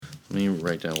me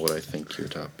write down what I think your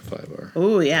top 5 are.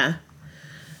 Oh, yeah.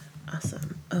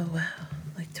 Awesome. Oh, wow.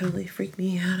 Like, totally freaked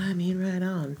me out. I mean, right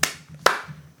on.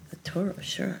 The Toro,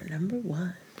 sure. Number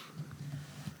 1.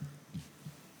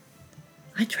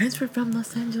 I transferred from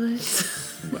Los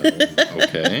Angeles. Well,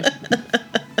 okay.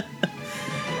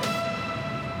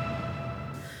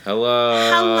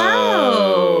 Hello.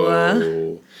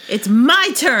 It's my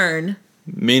turn.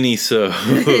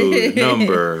 Minisode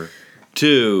number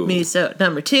 2. Minisode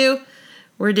number 2.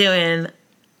 We're doing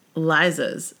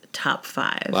Liza's top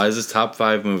 5. Liza's top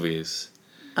 5 movies.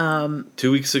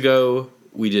 2 weeks ago,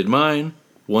 we did mine.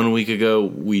 1 week ago,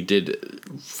 we did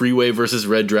Freeway versus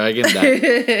Red Dragon,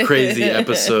 that crazy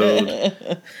episode,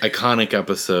 iconic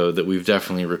episode that we've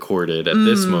definitely recorded at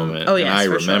this moment. Oh, yes, and I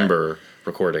for remember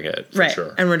recording it, for right.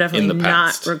 sure. And we're definitely in the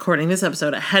past. not recording this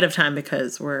episode ahead of time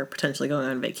because we're potentially going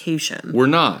on vacation. We're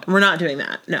not. We're not doing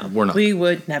that. No. We're not. We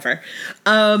would never.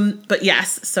 But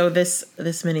yes, so this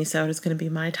mini-sode is going to be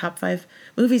my top 5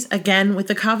 movies, again, with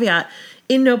the caveat,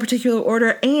 in no particular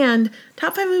order, and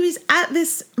top 5 movies at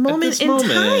this moment in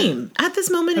time. At this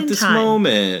moment in time. At this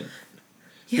moment.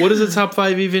 Yeah. What does a top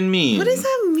 5 even mean? What does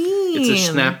that mean? It's a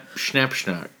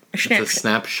snapshot. It's a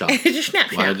snapshot. It's a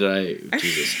snapshot. Why did I do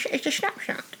this? It's a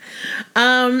snapshot.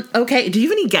 Okay, do you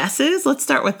have any guesses? Let's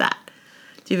start with that.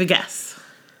 Do you have a guess?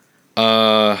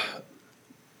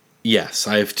 Yes,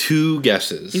 I have 2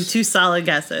 guesses. You have 2 solid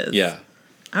guesses. Yeah.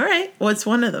 All right, what's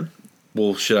one of them?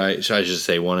 Well, should I just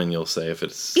say one and you'll say if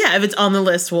it's... Yeah, if it's on the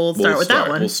list, we'll start with that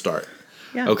one. We'll start.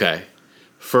 Yeah. Okay.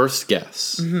 First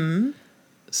guess. Mm-hmm.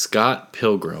 Scott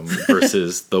Pilgrim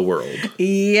versus The World.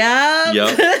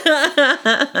 Yep.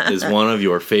 Is one of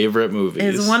your favorite movies.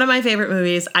 It's one of my favorite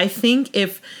movies. I think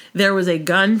if there was a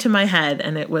gun to my head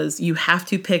and it was, you have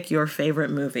to pick your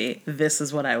favorite movie, this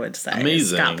is what I would say.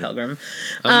 Amazing. Scott Pilgrim.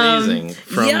 Amazing.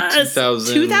 From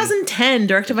 2010,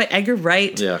 directed by Edgar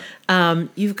Wright. Yeah.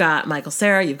 You've got Michael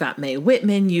Cera, you've got Mae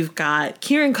Whitman, you've got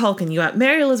Kieran Culkin, you've got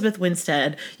Mary Elizabeth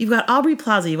Winstead, you've got Aubrey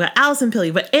Plaza, you've got Alison Pill,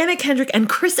 you've got Anna Kendrick and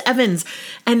Chris Evans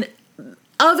and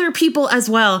other people as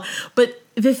well. But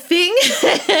the thing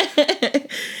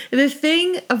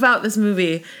about this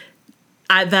movie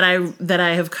that I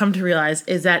have come to realize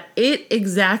is that it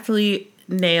exactly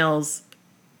nails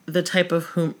the type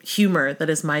of humor that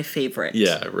is my favorite.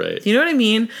 Yeah, right. You know what I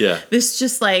mean? Yeah. This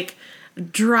just like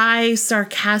dry,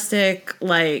 sarcastic,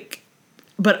 like,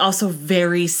 but also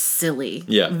very silly.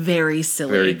 Yeah. Very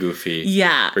silly. Very goofy.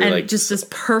 Yeah. Very, and like, just this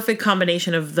perfect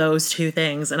combination of those 2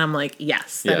 things. And I'm like,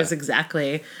 yes, that is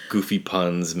exactly. Goofy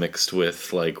puns mixed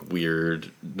with like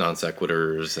weird non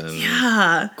sequiturs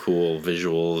and cool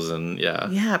visuals and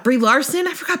Yeah. Brie Larson.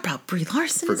 I forgot about Brie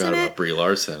Larson. Forgot about Brie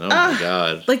Larson. Oh my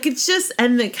God. Like it's just,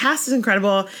 and the cast is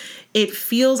incredible. It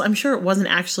feels, I'm sure it wasn't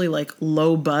actually like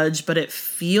low budge, but it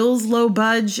feels low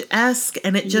budge-esque.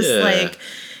 And it just like,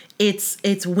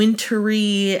 it's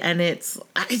wintry and it's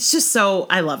just so,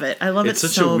 I love it. I love it so much.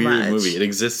 It's such a weird movie. It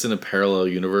exists in a parallel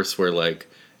universe where like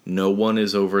no one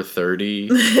is over 30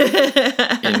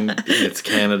 and it's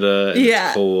Canada and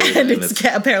it's cold. And it's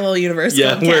a parallel universe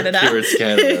called Canada. Where it's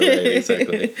Canada, right,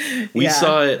 exactly. We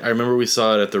saw it, I remember we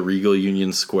saw it at the Regal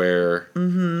Union Square.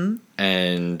 Mm-hmm.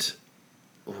 And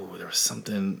there was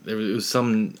something, it was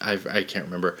some, I can't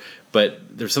remember, but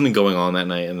there was something going on that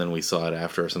night and then we saw it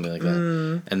after or something like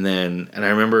that. And I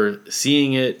remember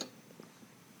seeing it,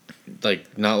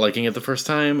 like not liking it the first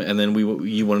time, and then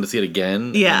you wanted to see it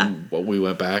again. Yeah. And we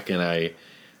went back and I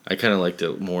kind of liked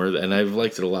it more, and I've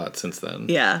liked it a lot since then.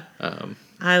 Yeah.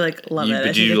 I love it.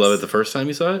 Did you love it the first time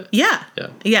you saw it? Yeah. Yeah.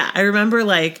 Yeah. I remember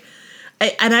like,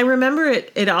 I remember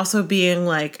it also being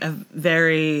like a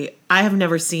very, I have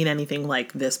never seen anything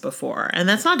like this before. And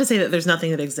that's not to say that there's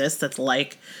nothing that exists that's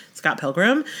like Scott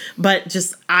Pilgrim, but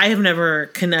just I have never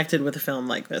connected with a film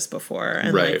like this before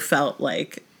and like felt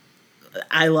like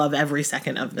I love every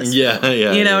second of this film.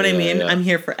 You know what I mean? Yeah. I'm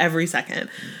here for every second.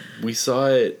 We saw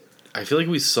it, I feel like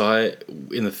we saw it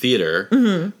in the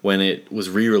theater when it was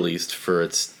re-released for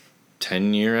its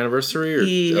 10-year anniversary or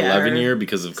 11-year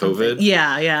because of COVID.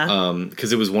 Yeah.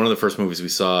 Because it was one of the first movies we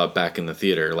saw back in the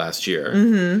theater last year.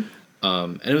 Mm-hmm.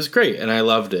 And it was great, and I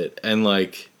loved it. And,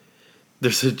 like,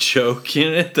 there's a joke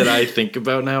in it that I think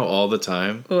about now all the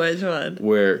time. Which one?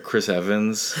 Where Chris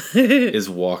Evans is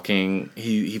walking.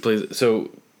 He plays... So,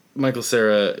 Michael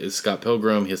Cera is Scott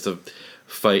Pilgrim. He has to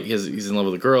fight... He's in love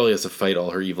with a girl. He has to fight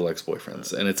all her evil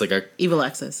ex-boyfriends. And it's like a... Evil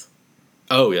exes.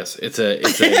 Oh, yes. It's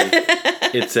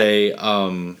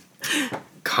a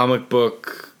comic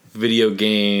book, video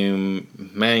game,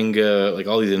 manga, like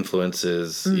all these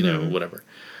influences, you know, whatever.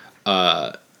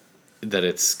 That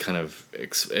it's kind of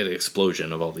an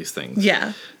explosion of all these things.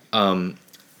 Yeah.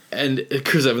 And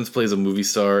Chris Evans plays a movie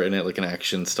star in it, like an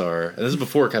action star. And this is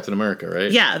before Captain America,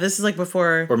 right? Yeah, this is like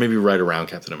before, or maybe right around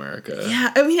Captain America.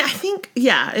 Yeah, I mean, I think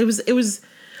it was.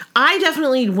 I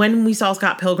definitely, when we saw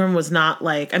Scott Pilgrim, was not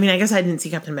like. I mean, I guess I didn't see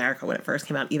Captain America when it first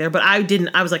came out either, but I didn't.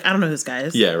 I was like, I don't know who this guy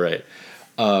is. Yeah, right.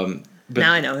 But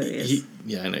now I know who he is.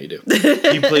 I know you do.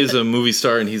 He plays a movie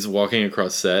star, and he's walking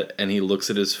across set, and he looks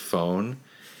at his phone,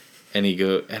 and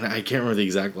and I can't remember the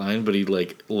exact line, but he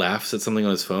like laughs at something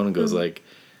on his phone and goes like,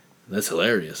 "That's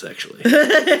hilarious, actually."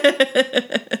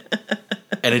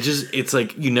 And it's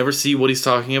like you never see what he's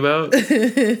talking about, but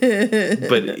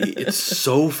it's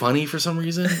so funny for some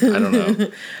reason. I don't know.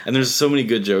 And there's so many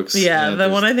good jokes. Yeah, the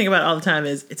one I think about all the time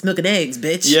is "It's milk and eggs,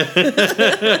 bitch." Yeah,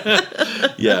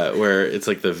 yeah, where it's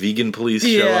like the vegan police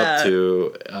show up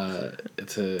to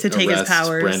take his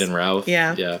powers. Brandon Routh.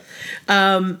 Yeah, yeah.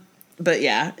 But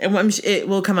yeah, and it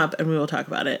will come up, and we will talk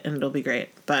about it, and it'll be great.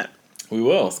 But we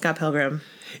will. Scott Pilgrim.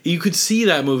 You could see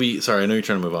that movie. Sorry, I know you're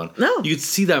trying to move on. No. You could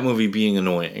see that movie being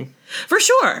annoying. For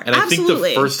sure. And I think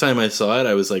the first time I saw it,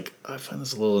 I was like, I find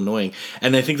this a little annoying.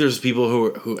 And I think there's people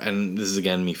who and this is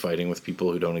again me fighting with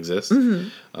people who don't exist,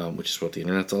 which is what the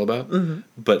internet's all about. Mm-hmm.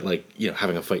 But like,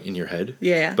 having a fight in your head.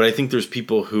 Yeah. But I think there's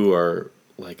people who are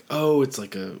like, oh, it's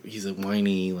like he's a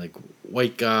whiny like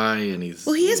white guy, and he's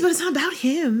he is, but it's not about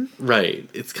him. Right.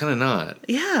 It's kind of not.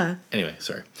 Yeah. Anyway,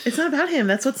 sorry. It's not about him.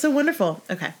 That's what's so wonderful.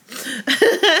 Okay.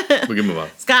 We can move on.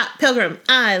 Scott Pilgrim.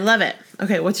 I love it.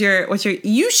 Okay, what's your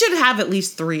you should have at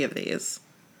least 3 of these.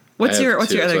 What's your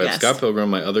other guess? Scott Pilgrim.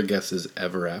 My other guess is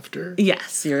Ever After.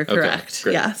 Yes, you're correct.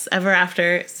 Okay, yes, Ever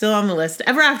After, still on the list.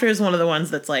 Ever After is one of the ones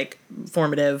that's like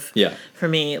formative. Yeah. For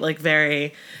me, like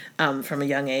very from a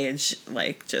young age,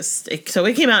 like so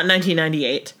it came out in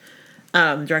 1998.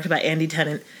 Directed by Andy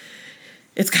Tennant.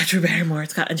 It's got Drew Barrymore.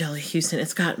 It's got Anjelica Huston.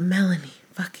 It's got Melanie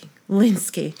fucking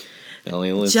Linsky.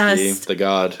 Melanie Linsky, the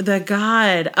god. The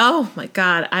god. Oh my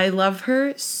god. I love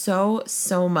her so,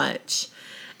 so much.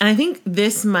 And I think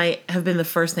this might have been the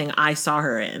first thing I saw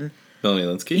her in. Melanie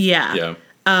Linsky? Yeah. Yeah.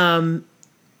 I'm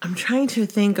trying to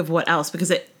think of what else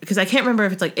because I can't remember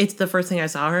if it's the first thing I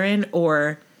saw her in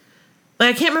or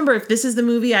like I can't remember if this is the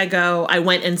movie I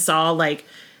went and saw like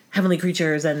Heavenly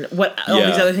Creatures and all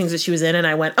these other things that she was in, and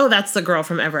I went, oh, that's the girl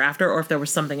from Ever After, or if there was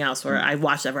something else where I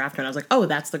watched Ever After and I was like, oh,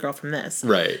 that's the girl from this.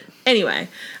 Right. Anyway,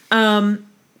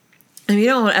 if you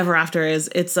don't know what Ever After is,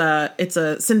 it's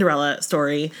a Cinderella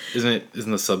story. Isn't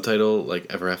the subtitle like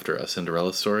Ever After a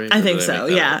Cinderella story? I think so.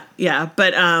 Yeah. Yeah.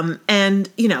 But and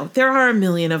there are a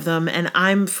million of them, and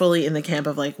I'm fully in the camp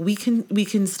of like we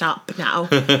can stop now.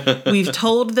 We've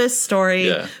told this story.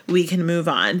 Yeah. We can move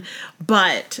on.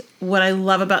 But what I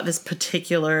love about this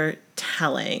particular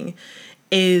telling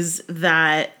is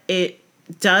that it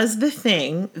does the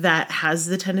thing that has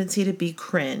the tendency to be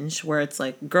cringe, where it's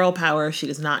like girl power, she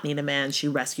does not need a man, she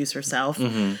rescues herself.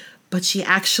 Mm-hmm. But she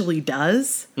actually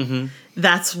does. Mm-hmm.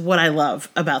 That's what I love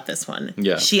about this one.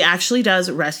 Yeah. She actually does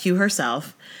rescue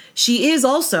herself. She is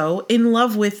also in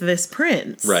love with this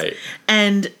prince. Right.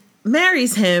 And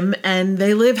marries him, and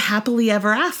they live happily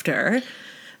ever after.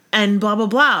 And blah, blah,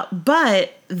 blah.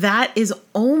 But that is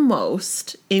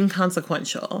almost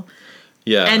inconsequential.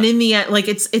 Yeah. And in the end, like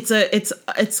it's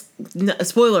a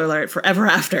spoiler alert for Ever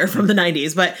After from the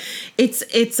 90s, but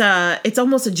it's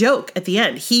almost a joke at the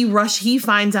end. He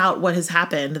finds out what has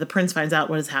happened. The prince finds out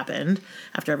what has happened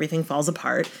after everything falls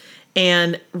apart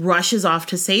and rushes off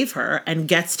to save her and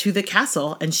gets to the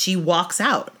castle, and she walks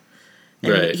out.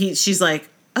 And right. She's like,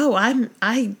 oh,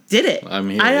 I did it. I'm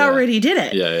here. I already did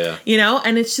it. Yeah, yeah.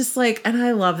 And it's just like, and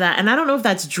I love that. And I don't know if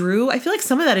that's Drew. I feel like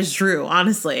some of that is Drew,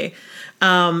 honestly.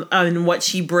 And what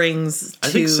she brings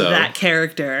to that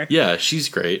character. Yeah, she's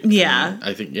great. Yeah.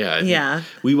 I think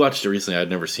we watched it recently. I'd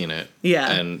never seen it.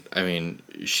 Yeah. And I mean,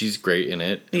 she's great in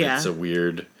it. Yeah.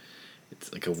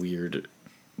 It's like a weird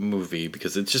movie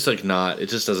because it's just like it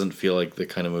just doesn't feel like the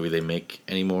kind of movie they make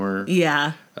anymore.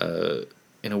 Yeah.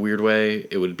 In a weird way,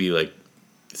 it would be like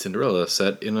Cinderella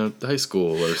set in a high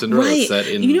school or Cinderella set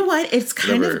in... You know what? It's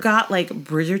kind of got like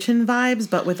Bridgerton vibes,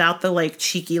 but without the like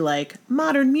cheeky like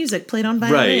modern music played on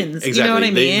violins. Right, exactly. You know what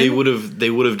I mean? They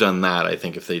would have done that, I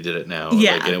think, if they did it now.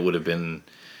 Yeah. Like, and it would have been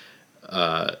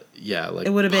like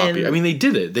it would have been... I mean, they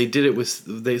did it. They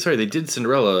did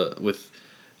Cinderella with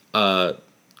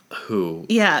who?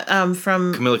 Yeah,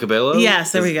 from Camila Cabello?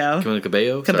 Yes, there we go. Camila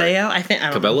Cabello? Cabello? I think I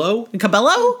don't Cabello? know.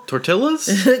 Cabello? Tortillas?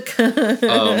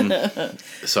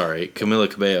 Sorry, Camila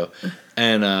Cabello.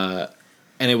 And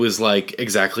it was like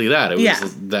exactly that. It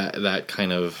was that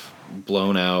kind of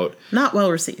blown out. Not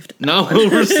well received. Not well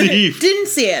received. Didn't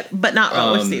see it, but not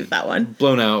well received, that one.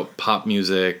 Blown out pop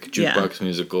music, jukebox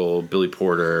musical, Billy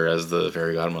Porter as the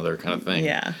fairy godmother kind of thing.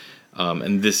 Yeah.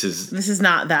 And this is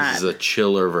not that. This is a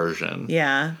chiller version.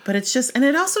 Yeah, but it's just, and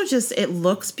it also just, it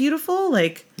looks beautiful.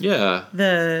 Like, yeah,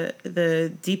 the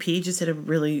DP just did a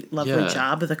really lovely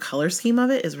job. The color scheme of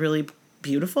it is really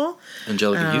beautiful.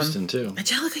 Angelica Houston too.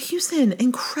 Angelica Houston,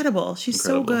 incredible. She's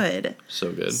so good.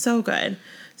 So good. So good.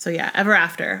 So yeah, Ever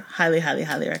After, highly, highly,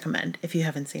 highly recommend if you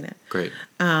haven't seen it. Great.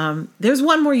 There's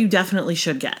one more you definitely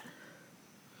should get.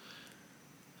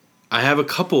 I have a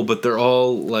couple, but they're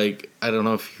all like, I don't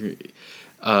know if you're...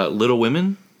 Little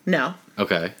Women? No.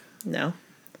 Okay. No.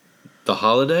 The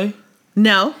Holiday?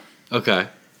 No. Okay.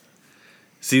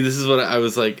 See, this is what I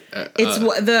was like... it's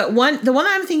the one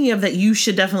I'm thinking of that you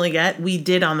should definitely get, we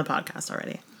did on the podcast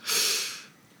already.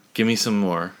 Give me some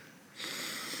more.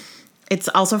 It's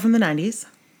also from the 90s.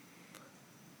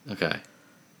 Okay.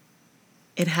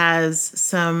 It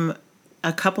has a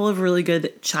couple of really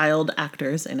good child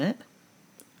actors in it.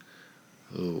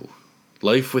 Ooh.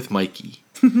 Life with Mikey.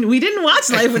 We didn't watch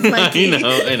Life with Mikey.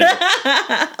 I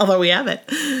know. Although we have it.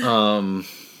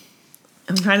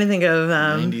 I'm trying to think of...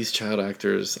 90s child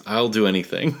actors. I'll do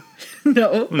anything.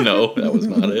 No. No, that was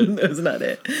not it. That was not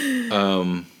it.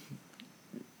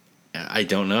 I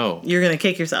don't know. You're going to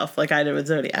kick yourself like I did with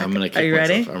Zodiac. I'm going to kick Are you myself.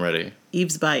 ready? I'm ready.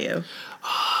 Eve's Bayou.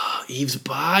 Eve's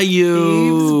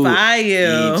Bayou. Eve's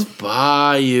Bayou. Eve's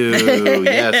Bayou.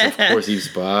 Yes, of course, Eve's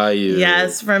Bayou.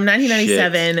 Yes, from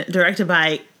 1997, directed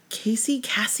by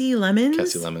Cassie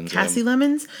Lemons. Cassie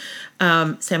Lemons.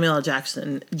 Samuel L.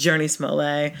 Jackson, Journey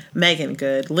Smollett, Megan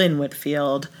Good, Lynn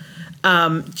Whitfield.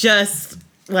 Just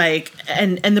like,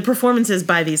 and the performances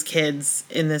by these kids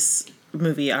in this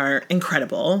movie are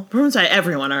incredible. Performances by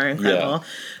everyone are incredible,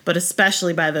 but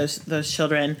especially by those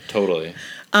children. Totally.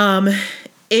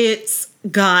 It's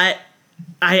got,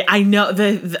 I know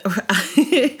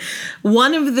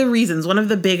one of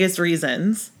the biggest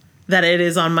reasons that it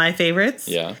is on my favorites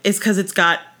is because it's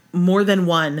got more than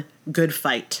one good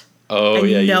fight. Oh, and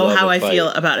you know how I feel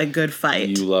about a good fight.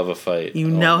 You love a fight. You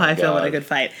know how I feel about a good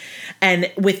fight. And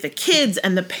with the kids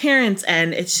and the parents,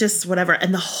 and it's just whatever.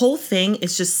 And the whole thing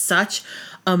is just such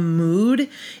a mood.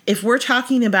 If we're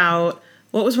talking about,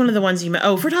 what was one of the ones you met?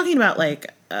 Oh, if we're talking about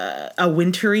like a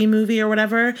wintry movie or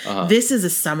whatever, this is a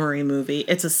summery movie.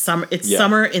 It's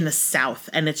summer in the South,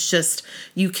 and it's just,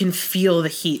 you can feel the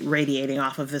heat radiating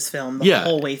off of this film the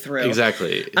whole way through.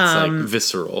 Exactly. It's like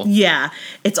visceral. Yeah.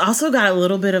 It's also got a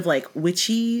little bit of like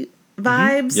witchy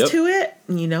vibes to it.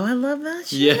 You know, I love that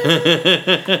shit.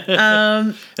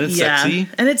 Yeah. And it's sexy.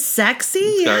 And it's sexy.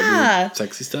 It's got weird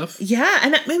sexy stuff. Yeah.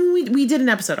 And I mean, we did an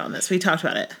episode on this. We talked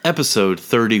about it. Episode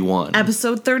 31.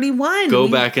 Go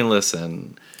back and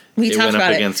listen. It went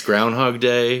up against Groundhog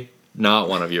Day. Not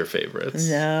one of your favorites.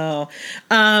 No.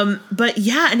 But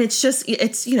yeah, and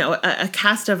it's you know, a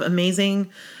cast of amazing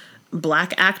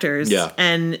Black actors. Yeah.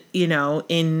 And, you know,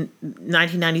 in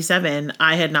 1997,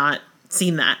 I had not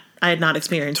seen that. I had not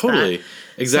experienced that.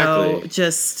 Exactly. So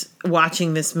just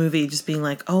watching this movie, just being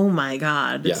like, oh my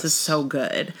God, this is so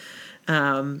good.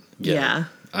 Yeah.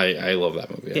 I love that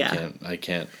movie. Yeah. I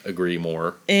can't agree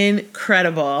more.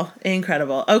 Incredible.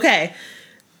 Okay.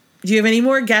 Do you have any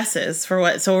more guesses for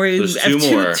what? So we There's have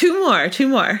two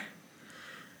more.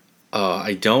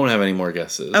 I don't have any more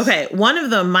guesses. Okay, one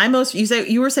of them,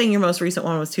 you were saying your most recent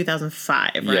one was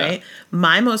 2005, right? Yeah.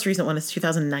 My most recent one is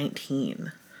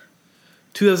 2019.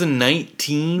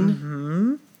 2019?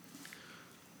 Mm-hmm.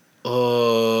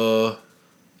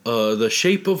 The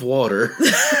Shape of Water.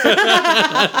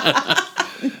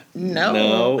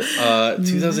 No.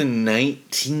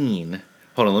 2019.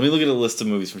 Hold on, let me look at a list of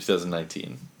movies from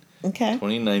 2019. Okay.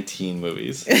 2019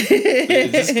 movies.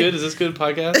 Is this good? Is this good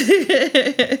podcast?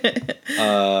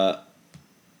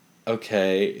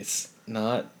 Okay, it's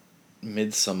not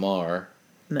Midsommar.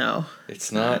 No.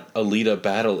 It's not Alita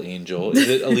Battle Angel. Is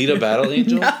it Alita Battle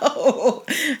Angel? No.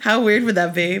 How weird would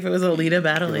that be if it was Alita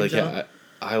Battle Angel? Like,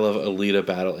 I love Alita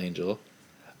Battle Angel.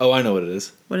 Oh, I know what it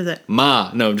is. What is it? Ma.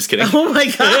 No, I'm just kidding. Oh my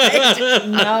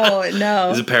God.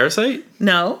 No. Is it Parasite?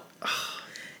 No.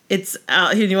 It's,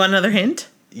 you want another hint?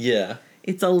 Yeah.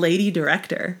 It's a lady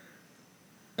director.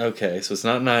 Okay, so it's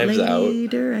not Knives Lady Out. Lady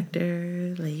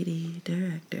director.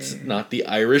 It's not The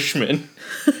Irishman.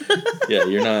 Yeah,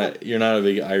 you're not a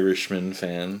big Irishman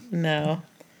fan. No.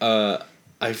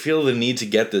 I feel the need to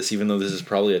get this, even though this is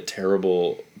probably a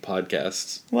terrible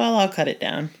podcast. Well, I'll cut it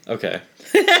down. Okay.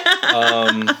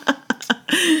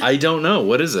 I don't know.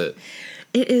 What is it?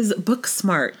 It is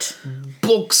Booksmart.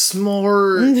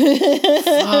 Booksmart.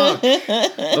 Fuck.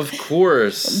 Of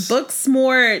course.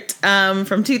 Booksmart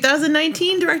from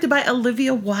 2019, directed by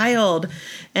Olivia Wilde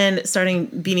and starring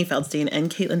Beanie Feldstein and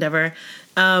Caitlin Dever.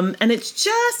 And it's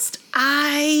just,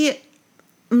 okay,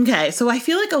 so I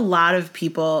feel like a lot of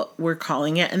people were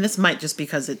calling it, and this might just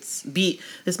because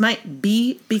this might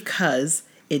be because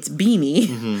it's Beanie.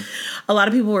 Mm-hmm. A lot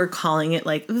of people were calling it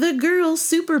like the girl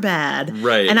Superbad.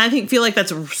 Right. And I feel like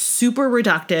that's super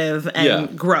reductive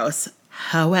and gross.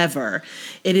 However,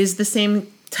 it is the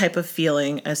same type of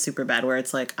feeling as Superbad, where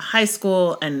it's like a high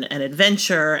school and an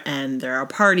adventure and there are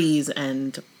parties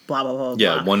and blah, blah, blah,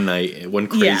 yeah, blah. one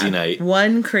crazy night.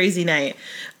 One crazy night.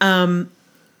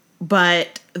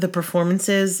 But the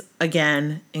performances,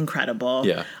 again, incredible.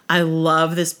 Yeah. I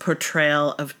love this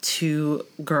portrayal of two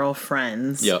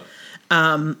girlfriends. Yep.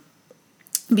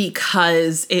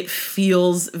 Because it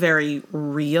feels very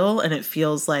real, and it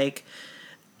feels like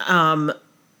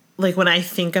when I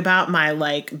think about my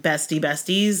like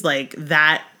besties, like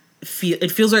that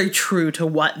it feels very true to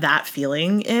what that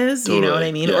feeling is. Totally. You know what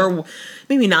I mean? Yeah. Or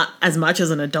maybe not as much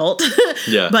as an adult.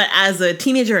 Yeah. But as a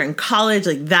teenager in college,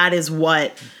 like that is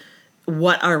what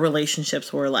our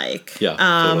relationships were like. Yeah.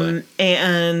 Totally.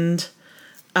 And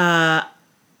I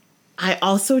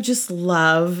also just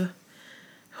love,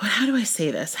 how do I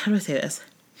say this?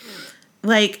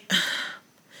 Like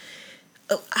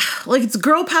it's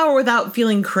girl power without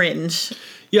feeling cringe.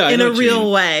 Yeah, in a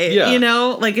real way. Yeah. You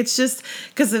know? Like it's just,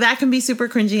 because that can be super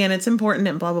cringy and it's important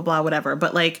and blah, blah, blah, whatever.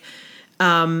 But like,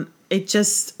 it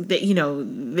just, you know,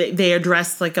 they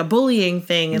address like a bullying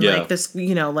thing and like this,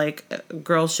 you know, like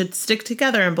girls should stick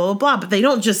together and blah, blah, blah. But they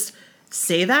don't just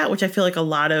say that, which I feel like a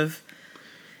lot of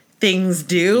things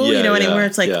do, you know what I mean? Where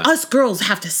it's like, us girls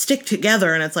have to stick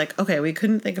together. And it's like, okay, we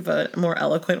couldn't think of a more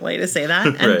eloquent way to say that.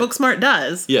 And right. Booksmart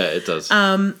does. Yeah, it does.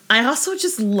 I also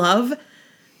just love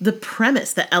the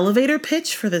premise, the elevator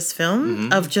pitch for this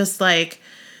film of just like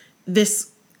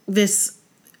this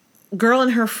girl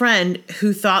and her friend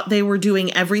who thought they were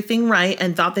doing everything right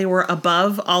and thought they were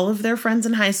above all of their friends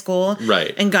in high school,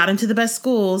 right, and got into the best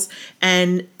schools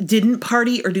and didn't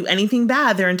party or do anything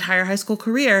bad their entire high school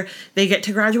career. They get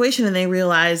to graduation and they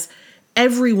realize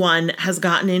everyone has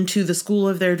gotten into the school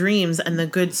of their dreams and the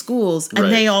good schools,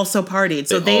 and they also partied.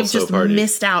 So they've just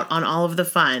missed out on all of the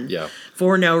fun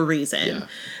for no reason. Yeah.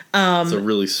 It's a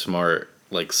really smart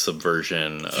like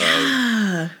subversion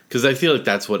of, because I feel like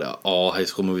that's what all high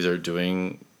school movies are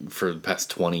doing for the past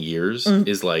 20 years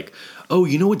is like, oh,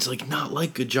 you know, it's like not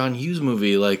like a John Hughes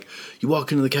movie. Like you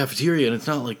walk into the cafeteria and it's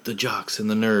not like the jocks and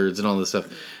the nerds and all this stuff.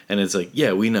 And it's like,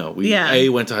 yeah, we know. We A,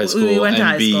 went to high school,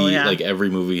 and B, like every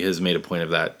movie has made a point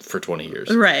of that for 20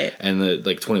 years. Right. And the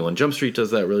like 21 Jump Street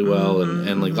does that really well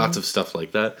and like lots of stuff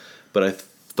like that. But I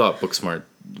thought Booksmart,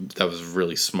 that was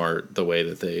really smart, the way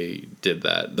that they did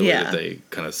that, the way that they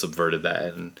kind of subverted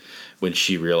that. And when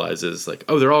she realizes like,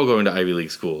 oh, they're all going to Ivy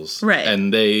League schools, right,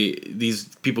 and these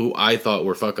people who I thought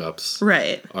were fuck ups,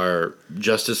 right, are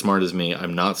just as smart as me.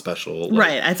 I'm not special, like,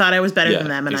 right. I thought I was better than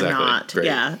them, and exactly. I'm not.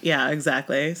 Right. Yeah,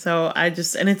 exactly. So I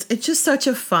just, and it's just such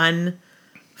a fun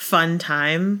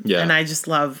time. Yeah, and I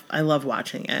love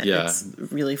watching it. Yeah, it's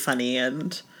really funny.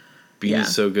 And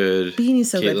Beanie's so good.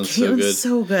 Beanie's so good. Caitlin's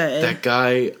so good. That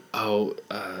guy,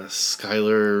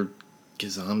 Skylar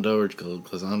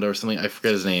Glazando or something. I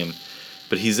forget his name,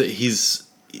 but he's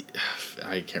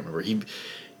I can't remember.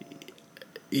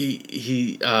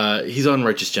 He's on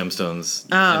Righteous Gemstones,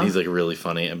 and he's like really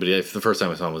funny. But the first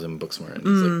time I saw him was in Booksmart.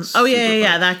 And he's like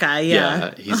yeah, that guy.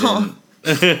 Yeah, he's in.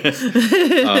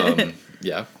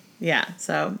 Yeah.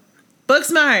 So,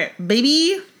 Booksmart,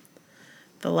 baby.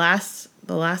 The last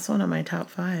one on my top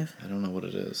 5. I don't know what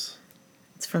it is.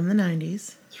 It's from the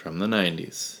 90s. It's from the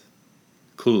 90s.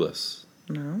 Clueless.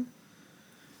 No.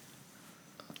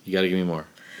 You got to give me more.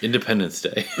 Independence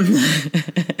Day.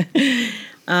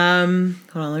 Hold on,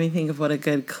 let me think of what a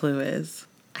good clue is.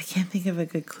 I can't think of a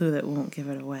good clue that won't give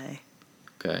it away.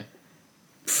 Okay.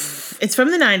 It's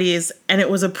from the 90s, and it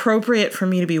was appropriate for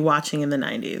me to be watching in the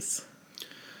 90s.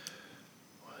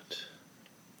 What?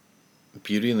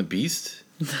 Beauty and the Beast?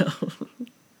 No.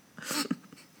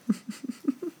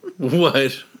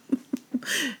 What?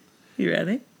 You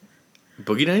ready?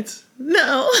 Boogie Nights?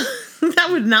 No. That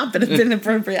would not have been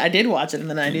appropriate. I did watch it in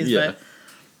the 90s, but...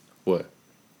 What?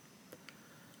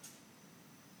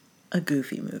 A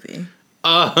Goofy movie.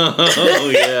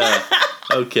 Oh, yeah.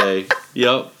 Okay.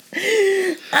 Yep.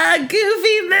 A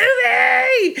Goofy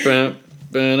movie!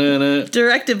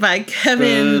 Directed by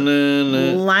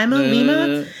Kevin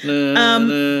Lima.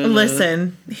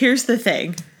 Listen, here's the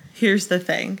thing.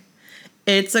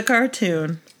 It's a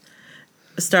cartoon.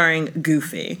 starring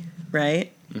Goofy,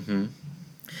 right?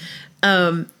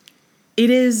 Mm-hmm. It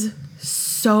is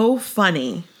so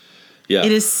funny. Yeah.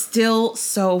 It is still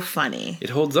so funny.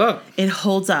 It holds up. It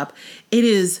holds up. It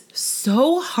is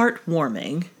so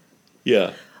heartwarming.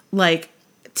 Yeah. Like,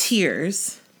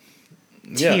 tears.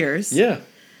 Yeah. Tears. Yeah.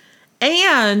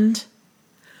 And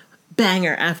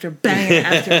banger after banger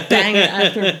after banger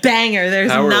after banger. There's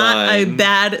not a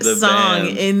bad song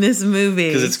in this movie.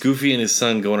 Because it's Goofy and his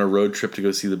son go on a road trip to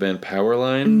go see the band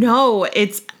Powerline? No,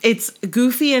 it's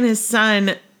Goofy and his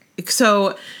son.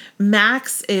 So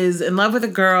Max is in love with a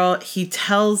girl. He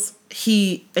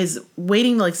is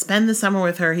waiting to like spend the summer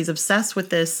with her. He's obsessed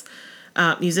with this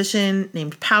musician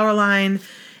named Powerline.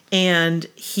 And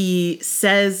he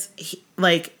says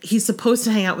he's supposed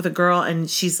to hang out with a girl, and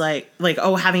she's like,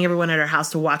 oh, having everyone at her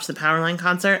house to watch the Powerline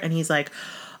concert. And he's like,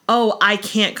 oh, I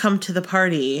can't come to the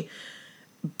party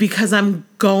because I'm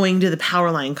going to the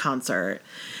Powerline concert.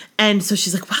 And so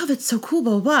she's like, wow, that's so cool,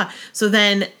 blah, blah, blah. So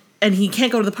then, and he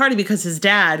can't go to the party because his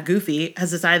dad, Goofy,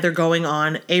 has decided they're going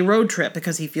on a road trip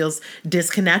because he feels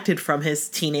disconnected from his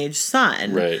teenage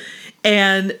son. Right.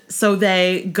 And so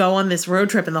they go on this road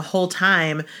trip, and the whole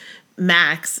time,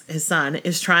 Max, his son,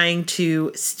 is trying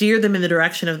to steer them in the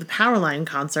direction of the Powerline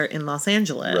concert in Los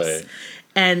Angeles. Right.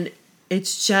 And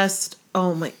it's just,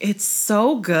 it's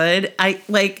so good.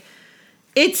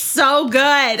 It's so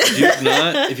good.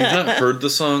 If you've not heard the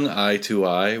song Eye to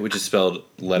Eye, which is spelled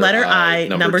letter I,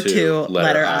 number two,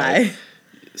 letter I.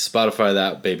 Spotify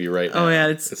that baby right now. Oh yeah,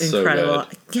 it's incredible.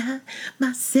 So Got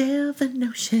myself a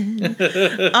notion.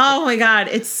 Oh my god,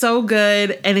 it's so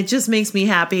good, and it just makes me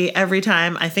happy every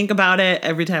time I think about it.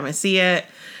 Every time I see it,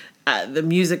 the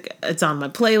music, it's on my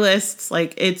playlists.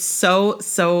 Like, it's so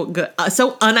good,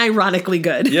 so unironically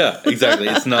good. Yeah, exactly.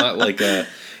 It's not like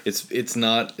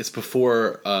it's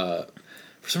before.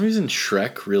 For some reason,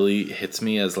 Shrek really hits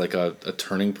me as like a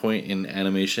turning point in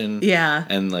animation. Yeah.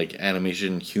 And like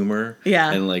animation humor.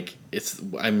 Yeah. And like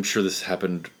I'm sure this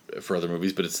happened for other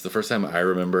movies, but it's the first time I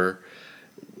remember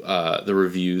the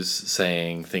reviews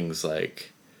saying things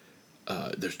like,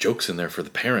 there's jokes in there for the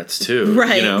parents too.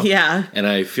 Right. You know? Yeah. And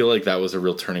I feel like that was a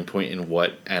real turning point in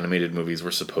what animated movies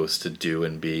were supposed to do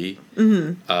and be.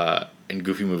 Mm-hmm. And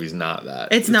Goofy movies, not that.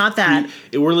 It's not that.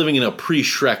 We're living in a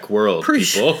pre-Shrek world,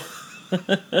 people.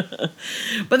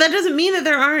 But that doesn't mean that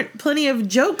there aren't plenty of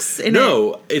jokes in it.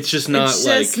 No, it's just not it's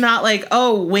just not like,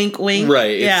 oh, wink, wink.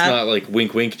 Right, yeah. It's not like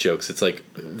wink, wink jokes. It's like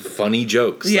funny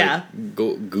jokes. Yeah.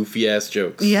 Like goofy-ass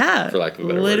jokes. Yeah. For lack of a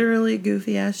better literally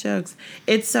goofy-ass jokes.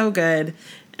 It's so good.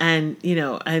 And,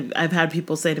 I've had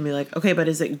people say to me, like, okay, but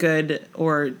is it good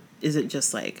or is it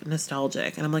just, like,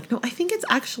 nostalgic? And I'm like, no, I think it's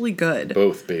actually good.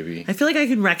 Both, baby. I feel like I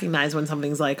can recognize when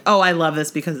something's like, oh, I love this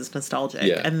because it's nostalgic.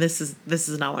 Yeah. And this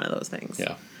is not one of those things.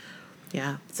 Yeah.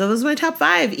 Yeah. So those are my top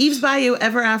 5. Eve's Bayou,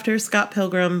 Ever After, Scott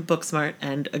Pilgrim, Booksmart,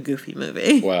 and a Goofy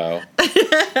movie. Wow.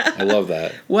 I love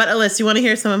that. What a list. You want to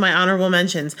hear some of my honorable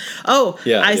mentions? Oh,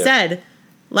 yeah, I said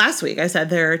last week,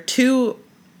 there are 2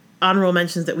 honorable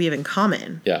mentions that we have in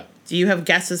common. Yeah. Do you have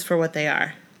guesses for what they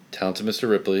are? Talented Mr.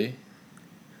 Ripley.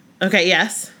 Okay,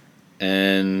 yes.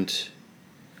 And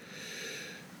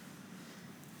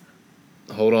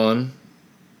hold on.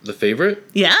 The Favorite?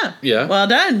 Yeah. Yeah. Well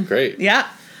done. Great. Yeah.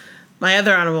 My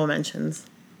other honorable mentions.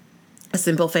 A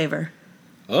Simple Favor.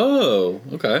 Oh,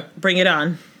 okay. Bring It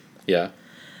On. Yeah.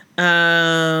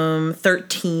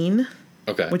 13.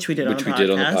 Okay. Which we did on the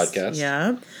podcast.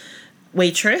 Yeah.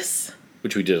 Waitress.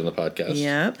 Which we did on the podcast.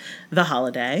 Yep. The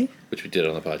Holiday. Which we did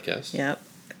on the podcast. Yep.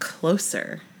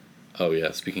 Closer. Oh,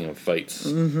 yeah. Speaking of fights.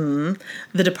 Mm-hmm.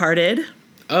 The Departed.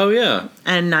 Oh, yeah.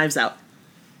 And Knives Out.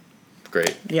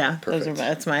 Great. Yeah. Perfect.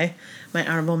 That's my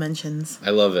honorable mentions.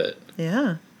 I love it.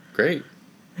 Yeah. Great.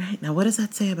 Right. Now, what does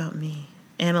that say about me?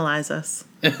 Analyze us.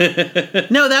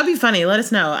 No, that'd be funny. Let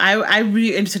us know. I'm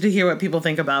really interested to hear what people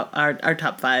think about our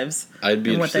top 5s. I'd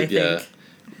be interested, what they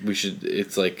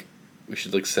think. We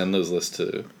should send those lists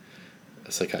to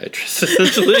a psychiatrist,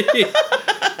 essentially.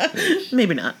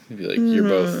 Maybe not. Maybe like, you're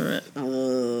both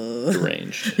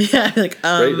deranged. Yeah, like,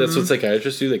 right? That's what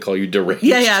psychiatrists do. They call you deranged.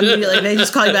 Yeah, immediately. They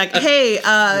just call you back. Hey,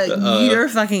 you're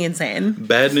fucking insane.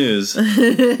 Bad news. Or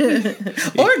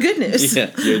good news. Yeah,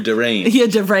 you're deranged. You're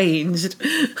deranged.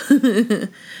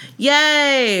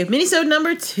 Yay! Minisode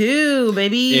number 2,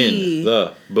 baby. In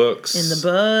the books.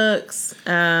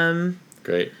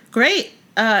 Great. Great.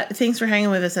 Thanks for hanging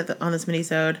with us on this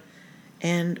minisode.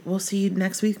 And we'll see you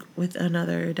next week with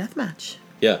another deathmatch.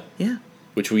 Yeah. Yeah.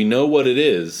 Which we know what it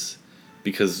is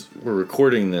because we're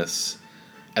recording this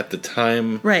at the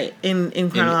time. Right, in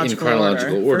chronological,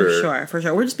 order. For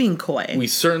sure. We're just being coy. We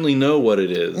certainly know what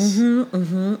it is.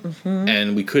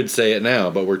 And we could say it now,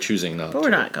 but we're choosing not to. But we're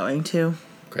not going to.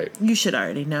 Great. You should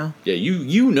already know. Yeah,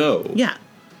 you know. Yeah.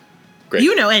 Great.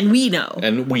 You know, and we know.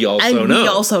 And we also know. And we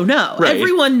also know. Right.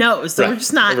 Everyone knows, so we're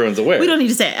just not... Everyone's aware. We don't need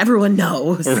to say it. Everyone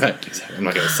knows. Right, exactly. I'm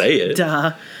not going to say it.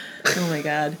 Duh. Oh my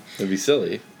god. It'd be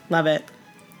silly. Love it.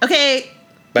 Okay.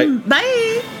 Bye.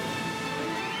 Bye.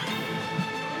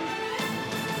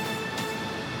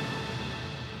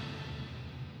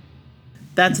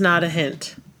 That's not a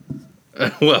hint.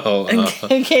 Well,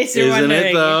 in case you're isn't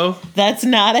wondering. it though? That's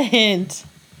not a hint.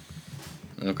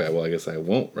 Okay, well, I guess I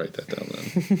won't write that down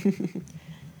then.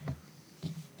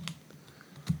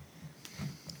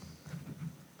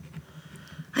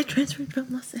 I transferred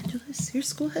from Los Angeles. Your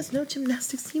school has no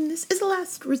gymnastics team. This is a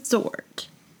last resort.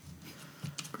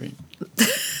 Great.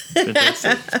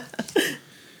 Fantastic.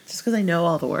 Just because I know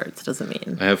all the words doesn't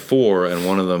mean. I have 4, and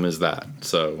one of them is that.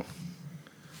 So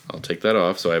I'll take that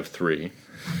off. So I have 3.